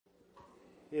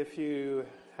If you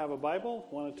have a Bible,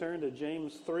 want to turn to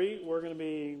James 3, we're going to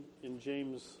be in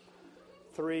James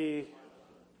 3,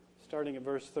 starting at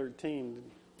verse 13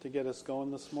 to get us going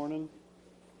this morning.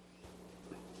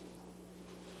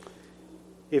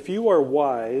 If you are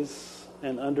wise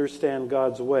and understand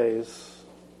God's ways,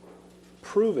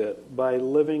 prove it by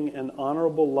living an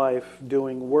honorable life,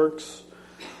 doing works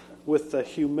with the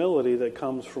humility that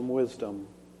comes from wisdom.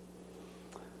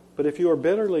 But if you are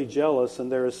bitterly jealous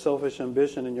and there is selfish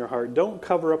ambition in your heart, don't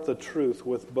cover up the truth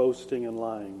with boasting and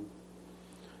lying.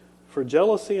 For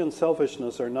jealousy and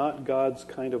selfishness are not God's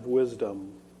kind of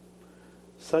wisdom.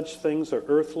 Such things are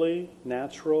earthly,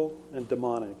 natural, and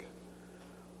demonic.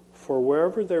 For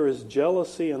wherever there is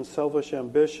jealousy and selfish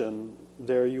ambition,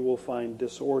 there you will find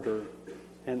disorder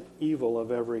and evil of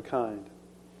every kind.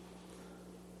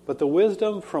 But the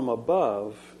wisdom from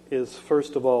above is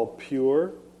first of all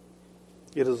pure.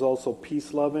 It is also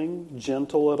peace-loving,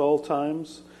 gentle at all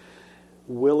times,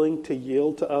 willing to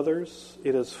yield to others.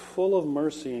 It is full of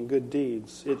mercy and good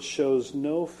deeds. It shows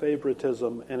no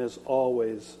favoritism and is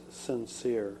always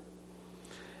sincere.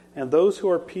 And those who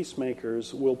are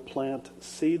peacemakers will plant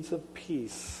seeds of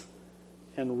peace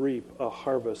and reap a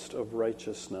harvest of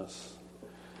righteousness.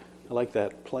 I like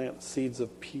that. Plant seeds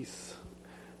of peace,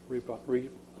 reap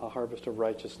a harvest of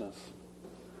righteousness.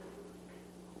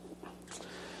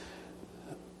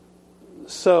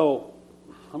 So,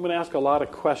 I'm going to ask a lot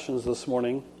of questions this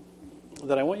morning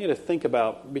that I want you to think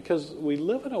about, because we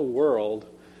live in a world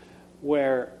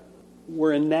where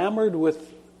we're enamored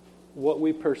with what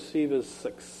we perceive as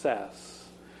success.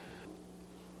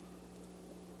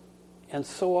 And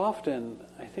so often,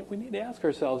 I think we need to ask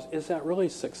ourselves, is that really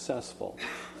successful?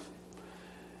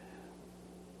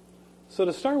 So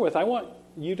to start with, I want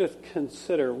you to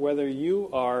consider whether you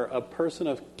are a person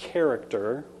of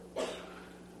character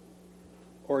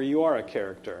or you are a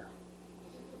character.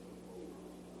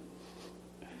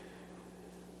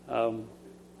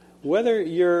 Whether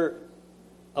you're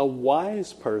a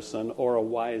wise person or a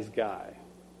wise guy.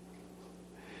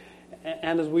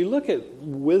 And as we look at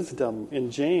wisdom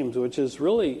in James, which is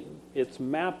really, it's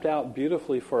mapped out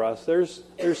beautifully for us, there's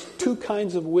two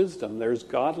kinds of wisdom. There's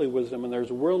godly wisdom and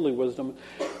there's worldly wisdom.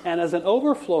 And as an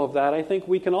overflow of that, I think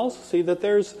we can also see that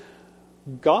there's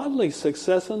godly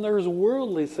success and there's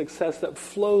worldly success that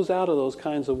flows out of those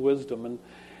kinds of wisdom.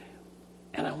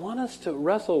 And I want us to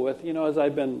wrestle with, as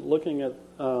I've been looking at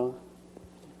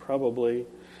probably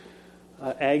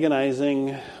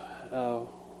agonizing,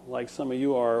 like some of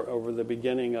you are, over the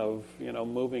beginning of,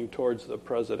 moving towards the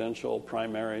presidential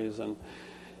primaries and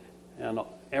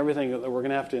everything that we're going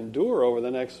to have to endure over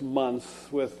the next months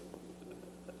with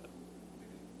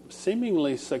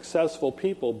seemingly successful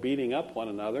people beating up one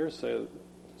another, so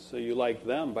you like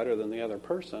them better than the other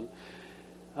person.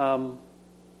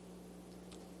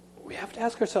 We have to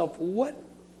ask ourselves,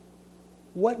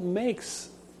 what makes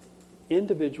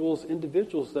individuals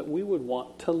that we would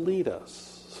want to lead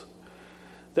us,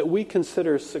 that we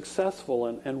consider successful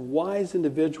and wise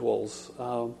individuals,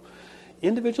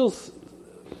 individuals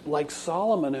like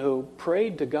Solomon, who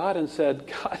prayed to God and said,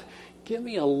 God, give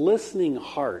me a listening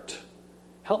heart.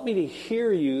 Help me to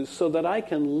hear you so that I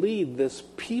can lead this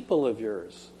people of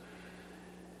yours.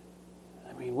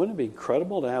 I mean, wouldn't it be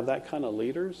incredible to have that kind of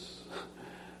leaders?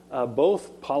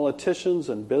 Both politicians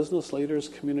and business leaders,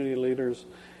 community leaders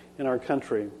in our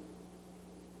country.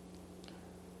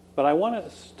 But I want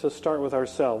us to start with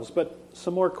ourselves, but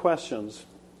some more questions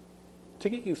to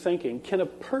get you thinking. Can a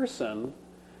person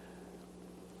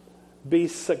be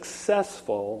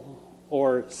successful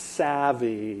or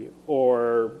savvy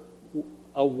or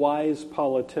a wise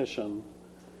politician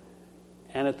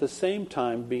and at the same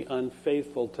time be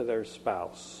unfaithful to their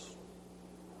spouse?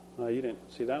 You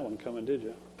didn't see that one coming, did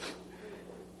you?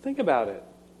 Think about it.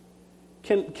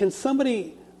 Can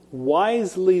somebody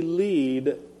wisely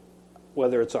lead,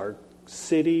 whether it's our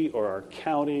city or our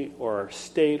county or our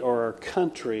state or our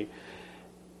country,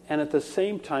 and at the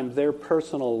same time their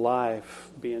personal life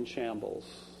be in shambles?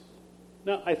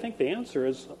 Now, I think the answer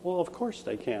is, well, of course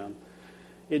they can.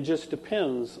 It just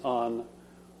depends on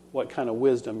what kind of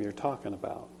wisdom you're talking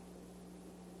about.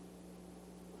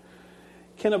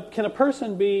 Can a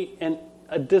person be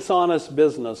a dishonest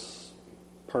business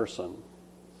person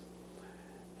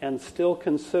and still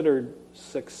considered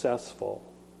successful?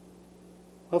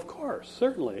 Of course,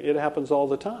 certainly. It happens all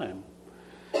the time.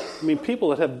 I mean, people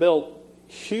that have built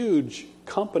huge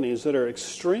companies that are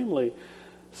extremely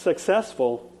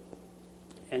successful,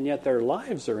 and yet their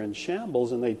lives are in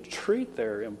shambles, and they treat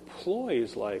their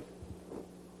employees like,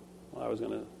 well, I was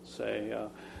going to say,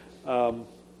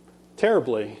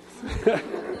 terribly.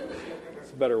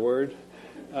 It's a better word.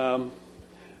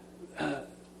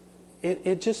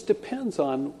 it just depends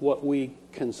on what we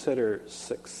consider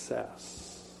success.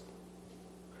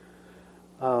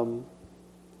 So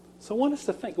I want us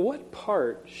to think, what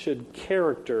part should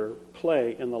character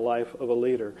play in the life of a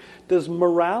leader? Does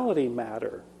morality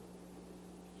matter?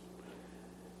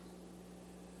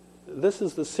 This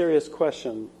is the serious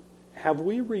question. Have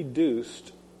we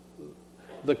reduced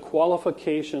the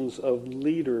qualifications of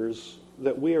leaders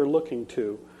that we are looking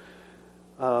to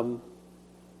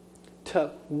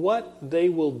what they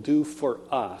will do for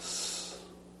us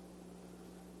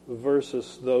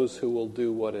versus those who will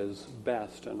do what is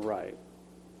best and right?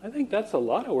 I think that's a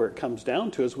lot of where it comes down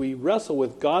to as we wrestle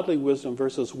with godly wisdom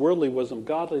versus worldly wisdom,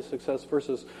 godly success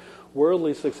versus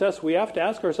worldly success. We have to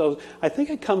ask ourselves, I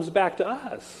think it comes back to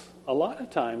us a lot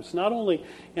of times, not only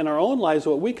in our own lives,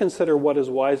 what we consider what is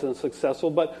wise and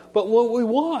successful, but what we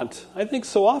want. I think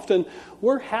so often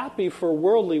we're happy for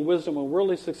worldly wisdom and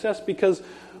worldly success because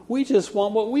we just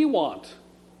want what we want,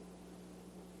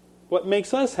 what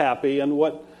makes us happy and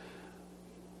what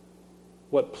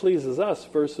pleases us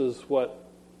versus what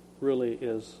really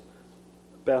is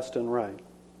best and right.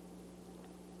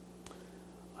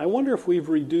 I wonder if we've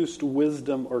reduced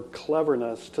wisdom or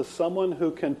cleverness to someone who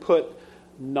can put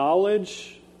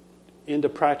knowledge into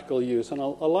practical use. And a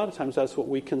lot of times that's what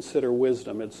we consider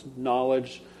wisdom. It's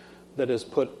knowledge that is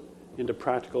put into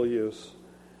practical use.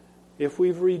 If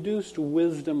we've reduced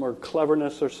wisdom or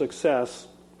cleverness or success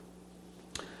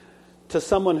to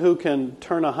someone who can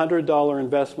turn a $100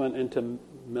 investment into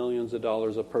millions of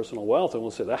dollars of personal wealth, and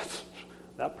we'll say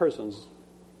that person's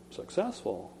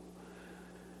successful.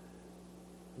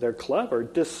 They're clever,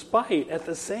 despite at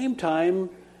the same time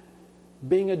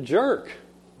being a jerk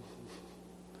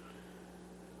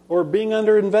or being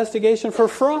under investigation for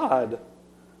fraud,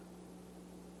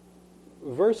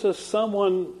 versus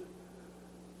someone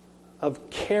of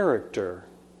character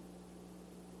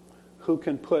who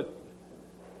can put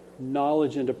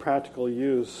knowledge into practical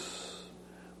use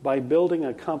by building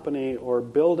a company or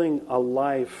building a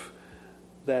life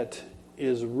that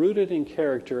is rooted in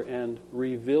character and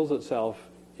reveals itself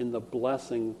in the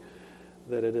blessing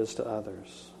that it is to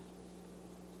others.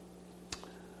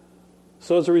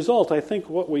 So as a result, I think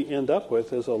what we end up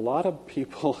with is a lot of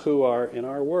people who are in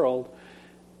our world,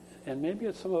 and maybe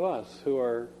it's some of us, who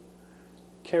are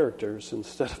characters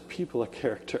instead of people of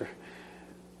character,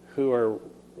 who are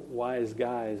wise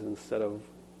guys instead of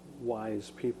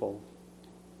wise people.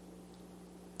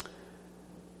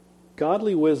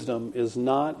 Godly wisdom is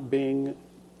not being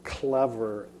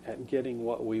clever at getting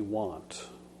what we want.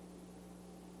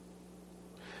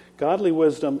 Godly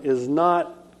wisdom is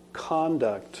not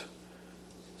conduct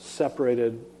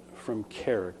separated from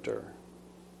character.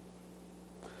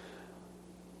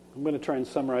 I'm going to try and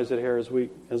summarize it here as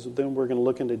then we're going to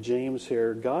look into James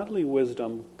here. Godly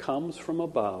wisdom comes from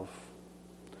above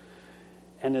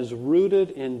and is rooted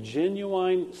in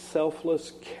genuine,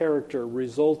 selfless character,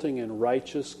 resulting in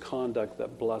righteous conduct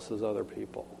that blesses other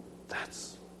people.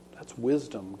 That's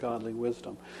wisdom, godly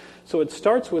wisdom. So it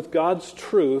starts with God's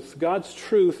truth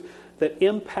that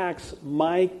impacts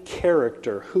my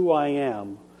character, who I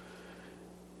am,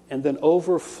 and then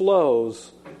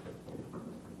overflows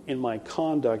in my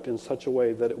conduct in such a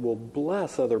way that it will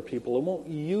bless other people. It won't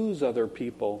use other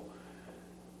people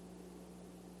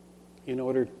in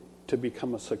order to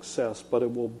become a success, but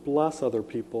it will bless other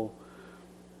people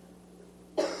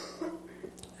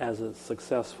as it's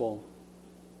successful.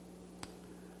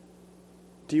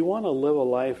 Do you want to live a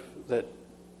life that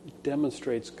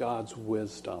demonstrates God's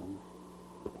wisdom?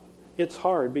 It's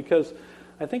hard because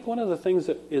I think one of the things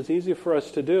that is easy for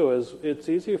us to do is it's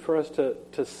easy for us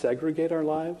to segregate our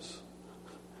lives.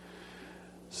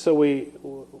 So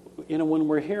when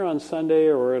we're here on Sunday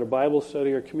or we're at a Bible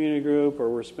study or community group or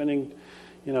we're spending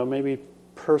maybe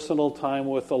personal time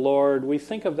with the Lord, we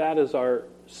think of that as our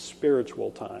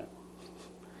spiritual time.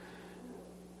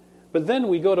 But then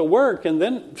we go to work and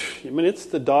then, it's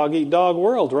the dog-eat-dog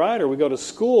world, right? Or we go to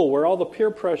school where all the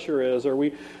peer pressure is, or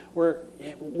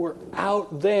we're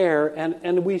out there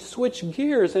and we switch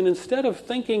gears, and instead of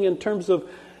thinking in terms of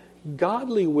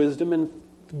godly wisdom and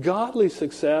godly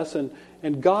success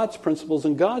and God's principles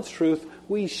and God's truth,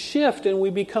 we shift and we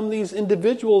become these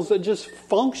individuals that just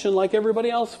function like everybody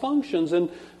else functions. And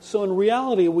so in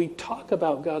reality, we talk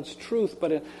about God's truth,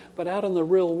 but out in the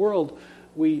real world,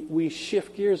 we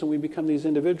shift gears and we become these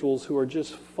individuals who are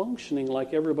just functioning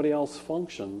like everybody else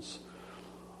functions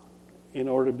in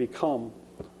order to become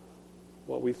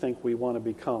what we think we want to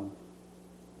become.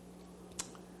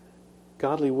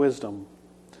 Godly wisdom.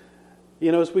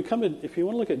 As we come in, if you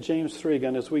want to look at James 3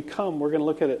 again, as we come, we're going to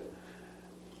look at it.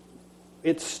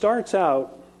 It starts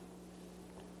out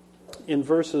in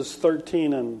verses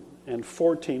 13 and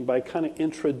 14 by kind of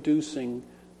introducing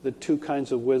the two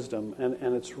kinds of wisdom.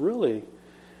 And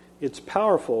it's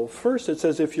powerful. First, it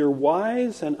says, if you're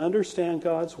wise and understand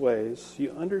God's ways,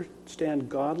 you understand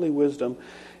godly wisdom,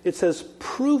 it says,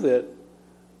 prove it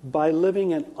by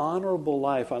living an honorable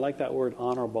life. I like that word,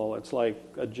 honorable. It's like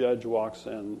a judge walks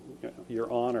in,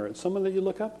 your honor. It's someone that you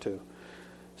look up to. It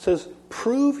says,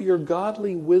 prove your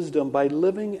godly wisdom by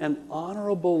living an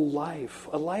honorable life,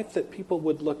 a life that people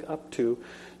would look up to,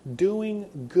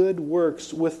 doing good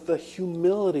works with the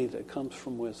humility that comes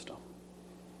from wisdom.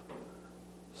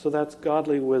 So that's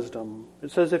godly wisdom.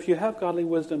 It says if you have godly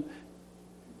wisdom,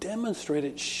 demonstrate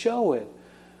it, show it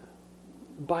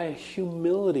by a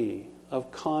humility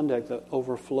of conduct that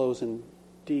overflows in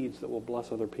deeds that will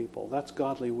bless other people. That's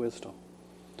godly wisdom.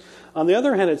 On the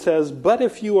other hand, it says, but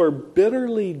if you are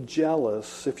bitterly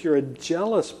jealous, if you're a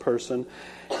jealous person,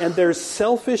 and there's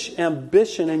selfish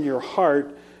ambition in your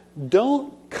heart,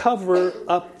 don't cover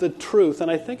up the truth. And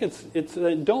I think it's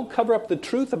don't cover up the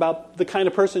truth about the kind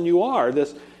of person you are,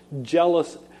 this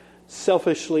jealous,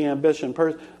 selfishly ambitious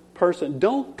person.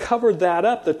 Don't cover that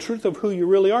up, the truth of who you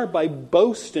really are, by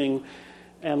boasting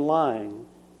and lying.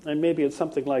 And maybe it's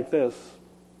something like this.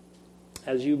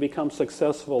 As you become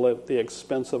successful at the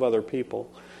expense of other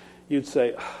people, you'd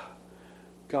say,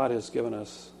 God has given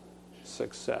us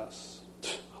success.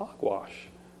 Hogwash.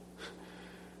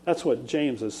 That's what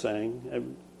James is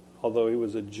saying. Although he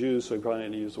was a Jew, so he probably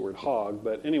didn't use the word hog.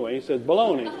 But anyway, he said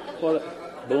baloney. Well,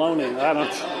 baloney, I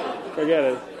don't, forget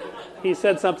it. He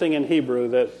said something in Hebrew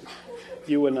that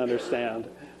you wouldn't understand.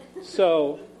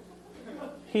 So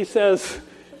he says,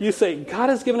 you say, God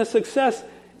has given us success.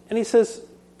 And he says,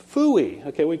 phooey.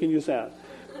 Okay, we can use that.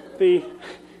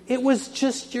 It was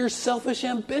just your selfish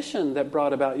ambition that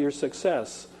brought about your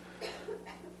success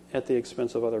at the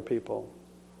expense of other people.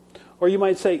 Or you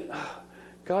might say,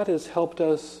 God has helped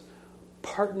us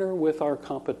partner with our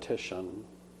competition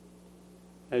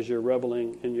as you're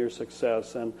reveling in your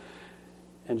success. And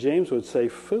James would say,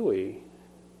 phooey.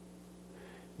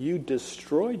 You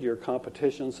destroyed your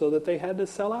competition so that they had to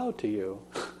sell out to you.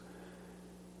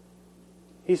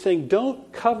 He's saying,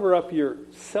 don't cover up your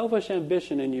selfish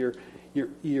ambition and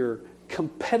your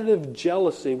competitive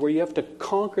jealousy where you have to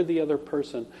conquer the other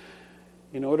person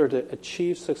in order to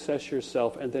achieve success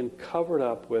yourself, and then cover it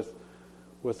up with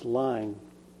lying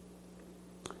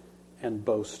and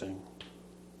boasting.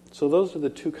 So those are the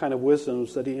two kind of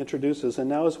wisdoms that he introduces. And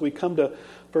now as we come to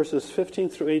verses 15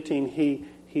 through 18,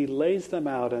 he lays them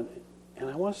out, and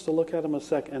I want us to look at them a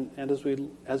second. And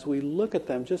as we look at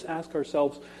them, just ask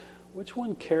ourselves, which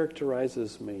one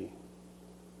characterizes me?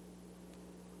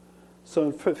 So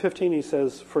in 15 he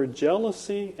says, for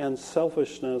jealousy and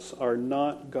selfishness are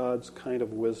not God's kind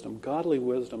of wisdom. Godly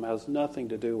wisdom has nothing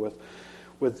to do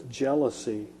with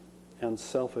jealousy and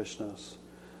selfishness.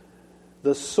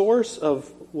 The source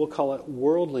of, we'll call it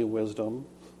worldly wisdom,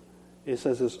 it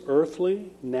says is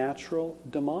earthly, natural,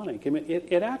 demonic. I mean,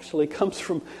 it actually comes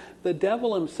from the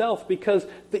devil himself, because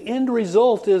the end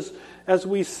result is, as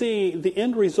we see, the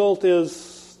end result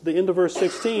is, the end of verse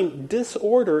 16,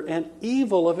 disorder and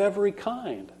evil of every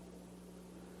kind.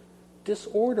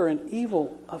 Disorder and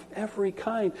evil of every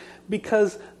kind.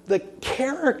 Because the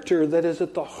character that is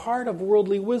at the heart of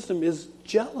worldly wisdom is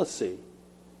jealousy.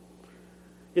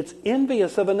 It's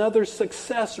envious of another's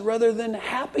success rather than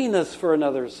happiness for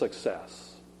another's success.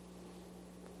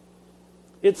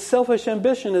 It's selfish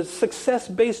ambition. It's success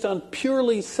based on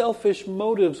purely selfish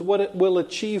motives, what it will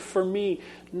achieve for me,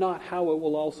 not how it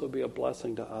will also be a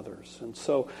blessing to others. And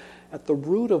so at the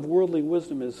root of worldly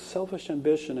wisdom is selfish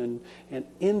ambition and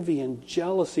envy and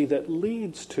jealousy that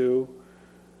leads to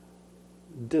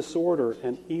disorder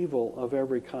and evil of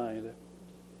every kind.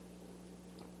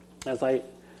 As I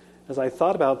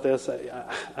thought about this,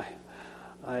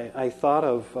 I thought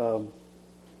of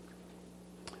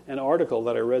an article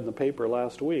that I read in the paper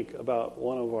last week about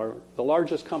one of the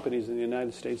largest companies in the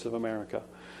United States of America.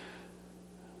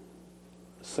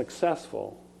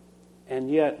 Successful.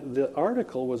 And yet the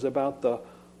article was about the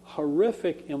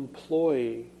horrific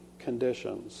employee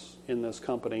conditions in this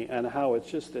company and how it's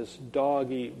just this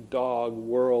dog-eat-dog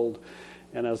world.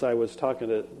 And as I was talking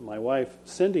to my wife,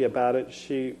 Cindy, about it,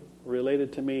 she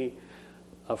related to me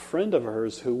a friend of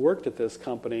hers who worked at this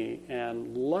company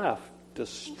and left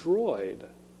destroyed.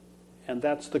 And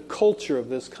that's the culture of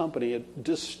this company. It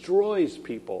destroys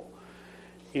people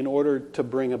in order to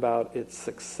bring about its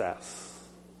success.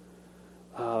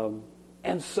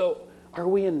 And so are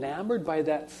we enamored by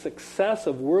that success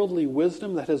of worldly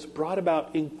wisdom that has brought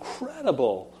about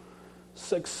incredible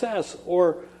success?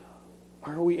 Or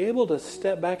are we able to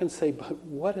step back and say, but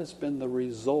what has been the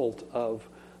result of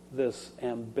this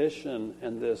ambition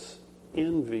and this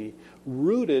envy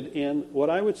rooted in what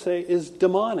I would say is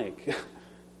demonic? It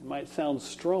might sound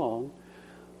strong,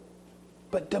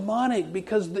 but demonic,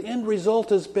 because the end result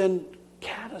has been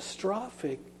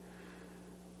catastrophic,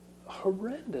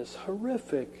 horrendous,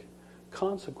 horrific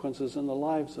consequences in the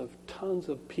lives of tons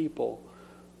of people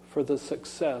for the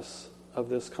success of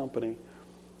this company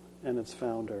and its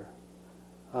founder.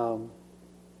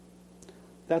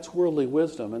 That's worldly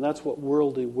wisdom, and that's what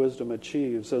worldly wisdom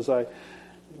achieves.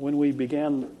 When we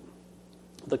began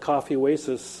the Coffee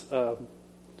Oasis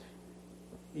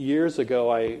years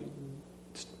ago,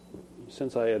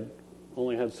 since I had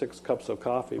only had 6 cups of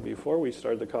coffee before we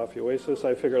started the Coffee Oasis,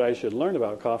 I figured I should learn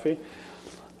about coffee,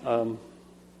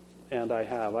 and I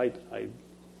have. I'm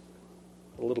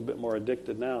a little bit more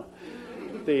addicted now.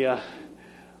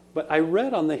 But I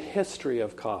read on the history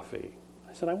of coffee.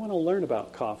 I said, I want to learn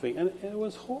about coffee, and it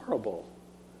was horrible.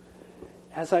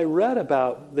 As I read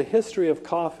about the history of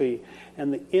coffee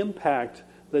and the impact,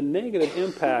 the negative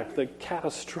impact, the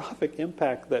catastrophic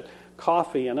impact that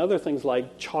coffee and other things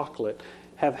like chocolate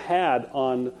have had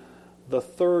on the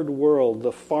third world,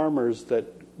 the farmers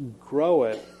that grow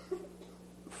it,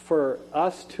 for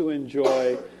us to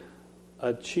enjoy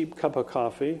a cheap cup of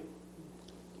coffee,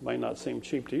 might not seem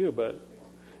cheap to you,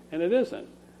 and it isn't.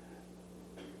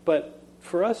 But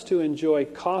for us to enjoy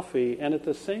coffee and at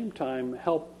the same time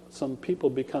help some people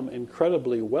become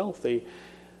incredibly wealthy,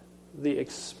 the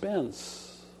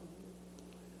expense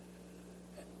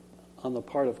on the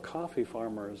part of coffee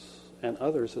farmers and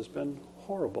others has been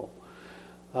horrible.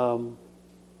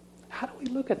 How do we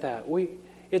look at that?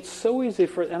 It's so easy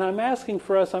and I'm asking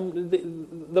for us,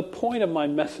 the point of my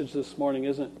message this morning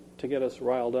isn't to get us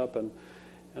riled up and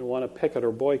want to picket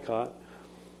or boycott,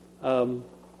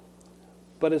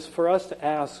 but it's for us to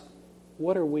ask,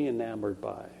 what are we enamored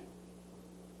by?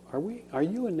 Are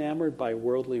you enamored by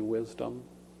worldly wisdom?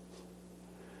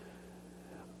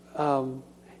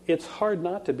 It's hard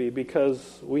not to be,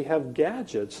 because we have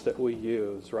gadgets that we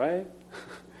use, right?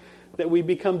 That we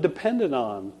become dependent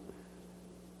on.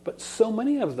 But so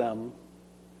many of them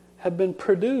have been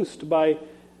produced by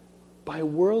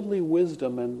worldly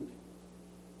wisdom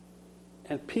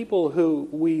and people who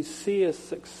we see as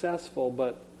successful,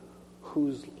 but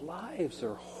whose lives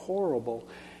are horrible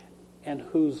and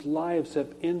whose lives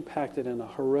have impacted in a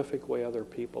horrific way other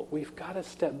people. We've got to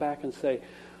step back and say,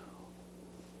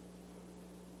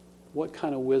 what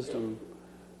kind of wisdom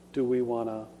do we want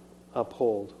to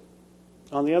uphold?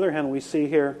 On the other hand, we see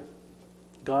here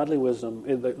godly wisdom.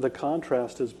 The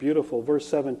contrast is beautiful. Verse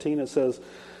 17, it says,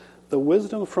 the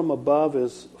wisdom from above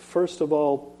is first of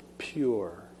all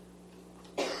pure.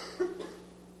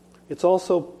 It's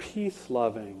also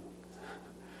peace-loving.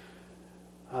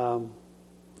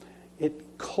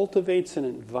 It cultivates an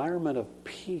environment of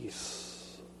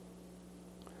peace.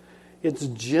 It's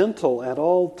gentle at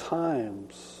all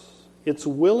times. It's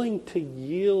willing to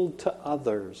yield to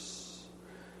others.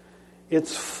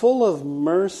 It's full of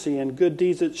mercy and good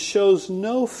deeds. It shows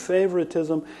no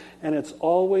favoritism, and it's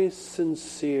always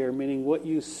sincere, meaning what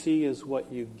you see is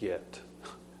what you get.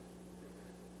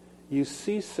 You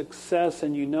see success,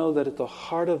 and you know that at the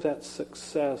heart of that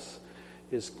success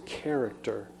is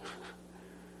character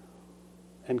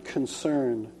and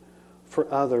concern for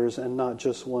others and not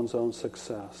just one's own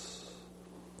success.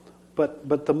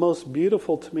 But the most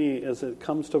beautiful to me as it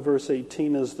comes to verse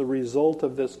 18 is the result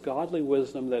of this godly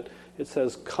wisdom that it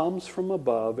says comes from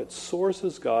above. Its source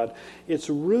is God. It's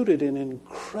rooted in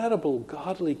incredible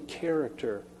godly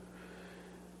character.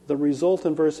 The result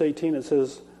in verse 18, it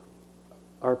says,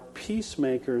 are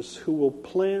peacemakers who will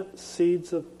plant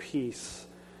seeds of peace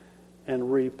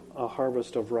and reap a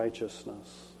harvest of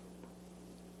righteousness.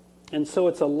 And so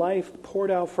it's a life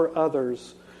poured out for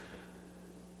others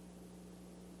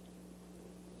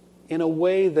in a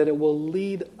way that it will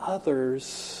lead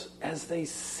others as they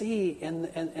see and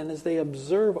as they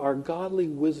observe our godly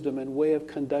wisdom and way of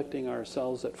conducting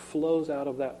ourselves that flows out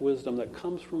of that wisdom that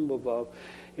comes from above.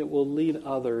 It will lead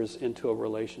others into a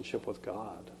relationship with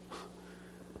God.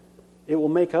 It will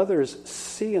make others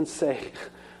see and say,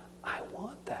 I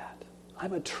want that.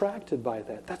 I'm attracted by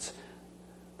that. That's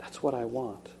what I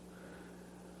want.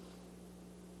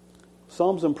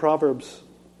 Psalms and Proverbs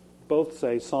both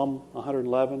say, Psalm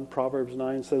 111, Proverbs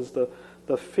 9 says,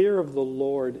 the fear of the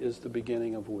Lord is the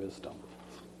beginning of wisdom.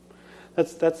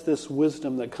 That's this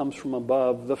wisdom that comes from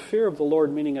above. The fear of the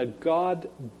Lord, meaning a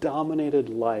God-dominated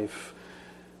life,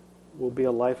 will be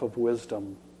a life of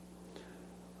wisdom.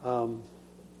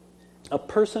 A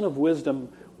person of wisdom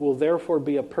will therefore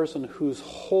be a person whose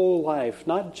whole life,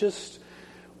 not just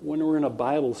when we're in a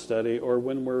Bible study or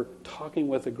when we're talking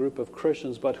with a group of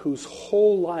Christians, but whose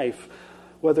whole life,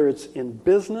 whether it's in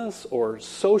business or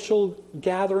social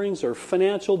gatherings or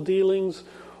financial dealings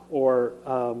or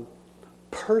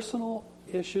personal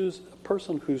issues, a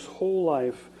person whose whole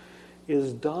life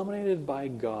is dominated by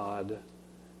God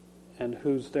and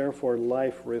whose therefore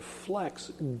life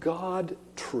reflects God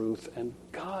truth and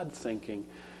God thinking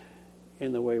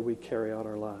in the way we carry out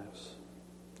our lives.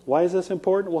 Why is this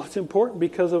important? Well, it's important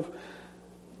because of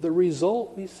the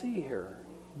result we see here.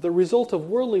 The result of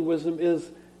worldly wisdom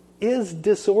is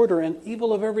disorder and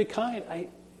evil of every kind.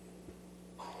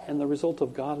 And the result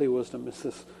of godly wisdom is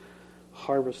this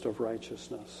harvest of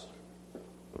righteousness.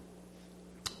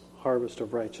 Harvest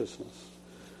of righteousness.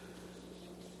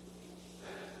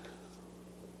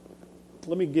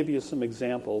 Let me give you some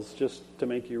examples just to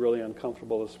make you really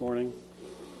uncomfortable this morning.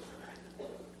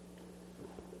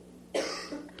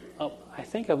 I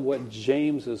think of what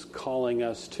James is calling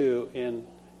us to in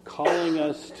calling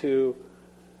us to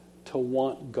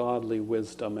want godly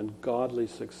wisdom and godly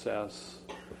success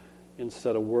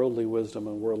instead of worldly wisdom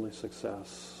and worldly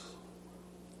success.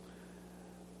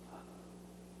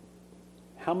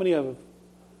 How many of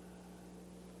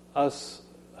us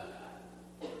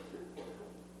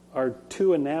are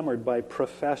too enamored by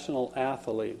professional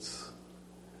athletes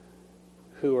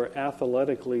who are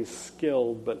athletically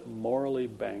skilled but morally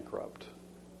bankrupt?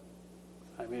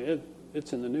 I mean,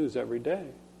 it's in the news every day.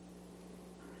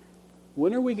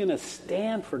 When are we going to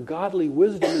stand for godly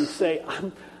wisdom and say,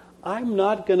 I'm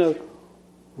not going to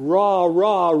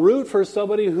root for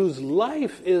somebody whose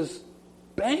life is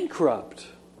bankrupt,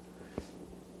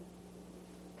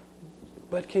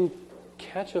 but can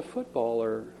catch a football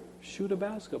or shoot a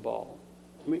basketball?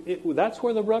 I mean, that's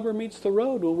where the rubber meets the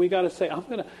road, when we got to say, I'm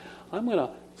going to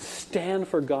stand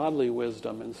for godly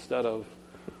wisdom instead of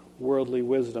worldly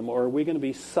wisdom. Or are we going to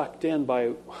be sucked in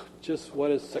by just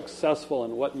what is successful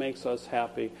and what makes us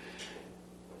happy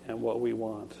and what we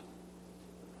want?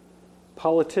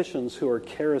 Politicians who are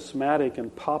charismatic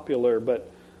and popular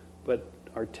but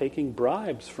are taking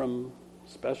bribes from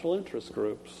special interest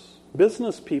groups.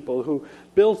 Business people who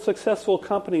build successful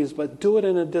companies but do it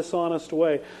in a dishonest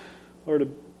way. Or to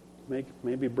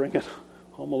maybe bring it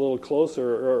home a little closer,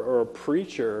 or a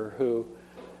preacher who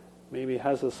maybe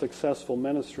has a successful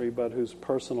ministry but whose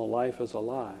personal life is a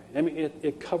lie. I mean,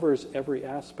 it covers every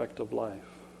aspect of life.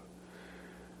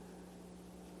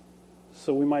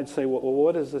 So we might say, well,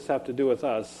 what does this have to do with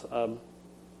us? I'm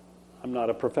not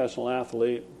a professional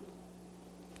athlete.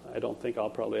 I don't think I'll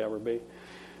probably ever be.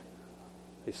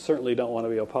 I certainly don't want to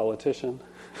be a politician.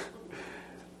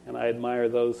 And I admire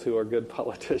those who are good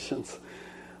politicians.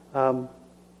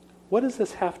 What does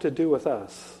this have to do with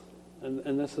us?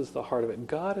 And this is the heart of it.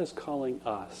 God is calling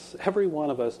us, every one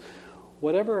of us,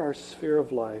 whatever our sphere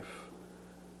of life,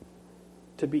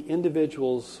 to be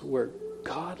individuals where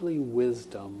godly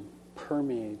wisdom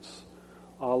permeates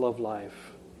all of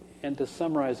life. And to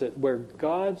summarize it, where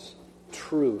God's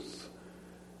truth,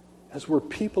 as we're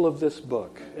people of this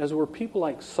book, as we're people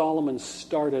like Solomon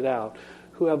started out,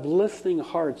 who have listening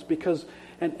hearts, because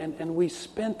and we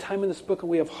spend time in this book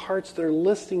and we have hearts that are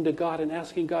listening to God and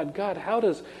asking God, how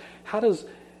does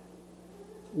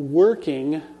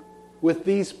working with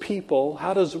these people,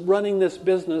 how does running this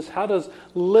business, how does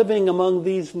living among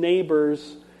these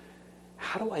neighbors,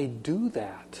 how do I do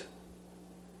that?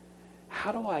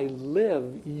 How do I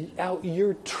live out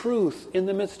your truth in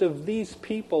the midst of these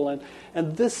people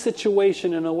and this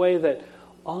situation in a way that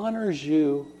honors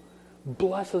you,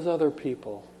 blesses other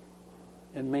people,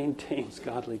 and maintains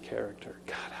godly character?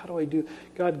 God, how do I do?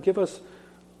 God, give us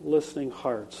listening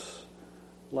hearts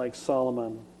like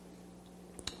Solomon.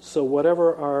 So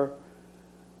whatever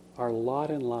our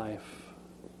lot in life,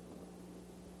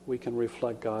 we can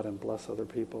reflect God and bless other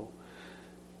people.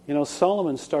 You know,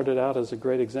 Solomon started out as a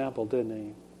great example, didn't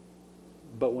he?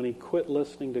 But when he quit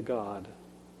listening to God,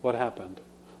 what happened?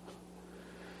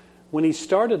 When he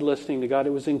started listening to God,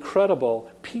 it was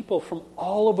incredible. People from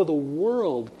all over the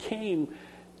world came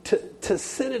to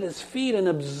sit at his feet and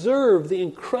observe the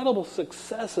incredible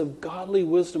success of godly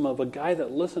wisdom of a guy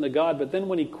that listened to God. But then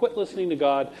when he quit listening to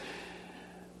God,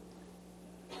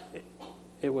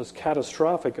 it was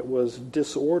catastrophic. It was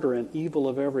disorder and evil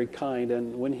of every kind.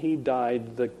 And when he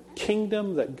died, the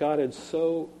kingdom that God had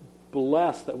so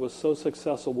blessed, that was so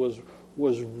successful,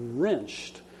 was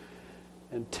wrenched.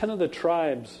 And 10 of the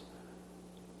tribes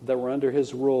that were under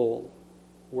his rule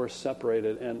were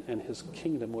separated, and his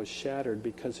kingdom was shattered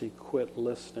because he quit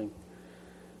listening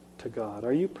to God.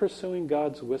 Are you pursuing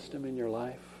God's wisdom in your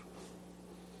life?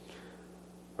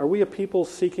 Are we a people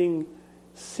seeking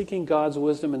seeking God's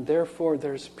wisdom, and therefore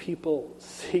there's people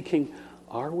seeking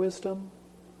our wisdom.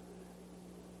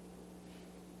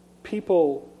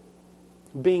 People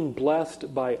being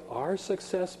blessed by our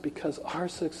success because our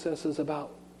success is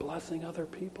about blessing other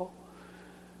people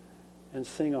and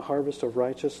seeing a harvest of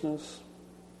righteousness.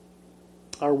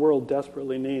 Our world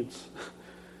desperately needs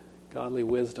godly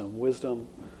wisdom, wisdom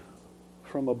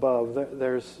from above.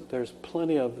 There's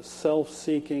plenty of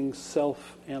self-seeking,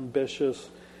 self-ambitious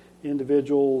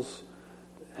individuals,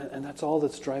 and that's all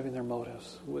that's driving their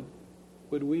motives.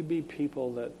 Would we be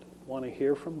people that want to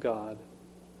hear from God,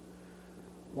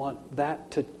 want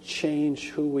that to change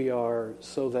who we are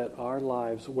so that our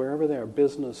lives, wherever they are,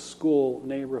 business, school,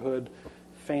 neighborhood,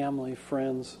 family,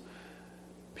 friends,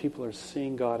 people are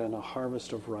seeing God and a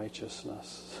harvest of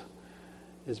righteousness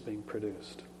is being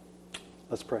produced.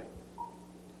 Let's pray.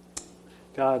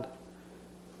 God,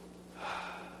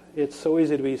 it's so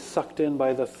easy to be sucked in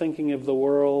by the thinking of the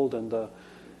world and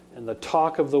the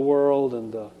talk of the world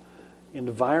and the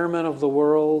environment of the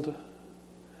world,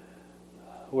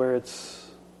 where it's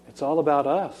all about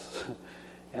us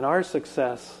and our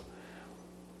success.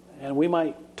 And we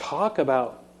might talk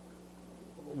about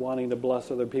wanting to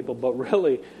bless other people, but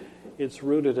really it's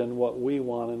rooted in what we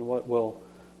want and what will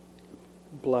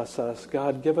bless us.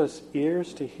 God, give us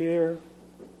ears to hear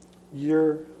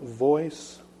your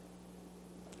voice,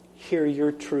 hear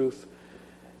your truth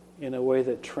in a way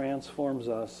that transforms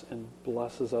us and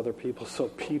blesses other people, so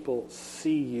people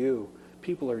see you.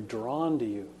 People are drawn to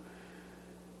you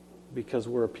because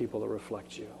we're a people that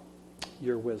reflect you,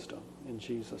 your wisdom. In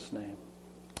Jesus' name,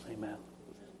 amen.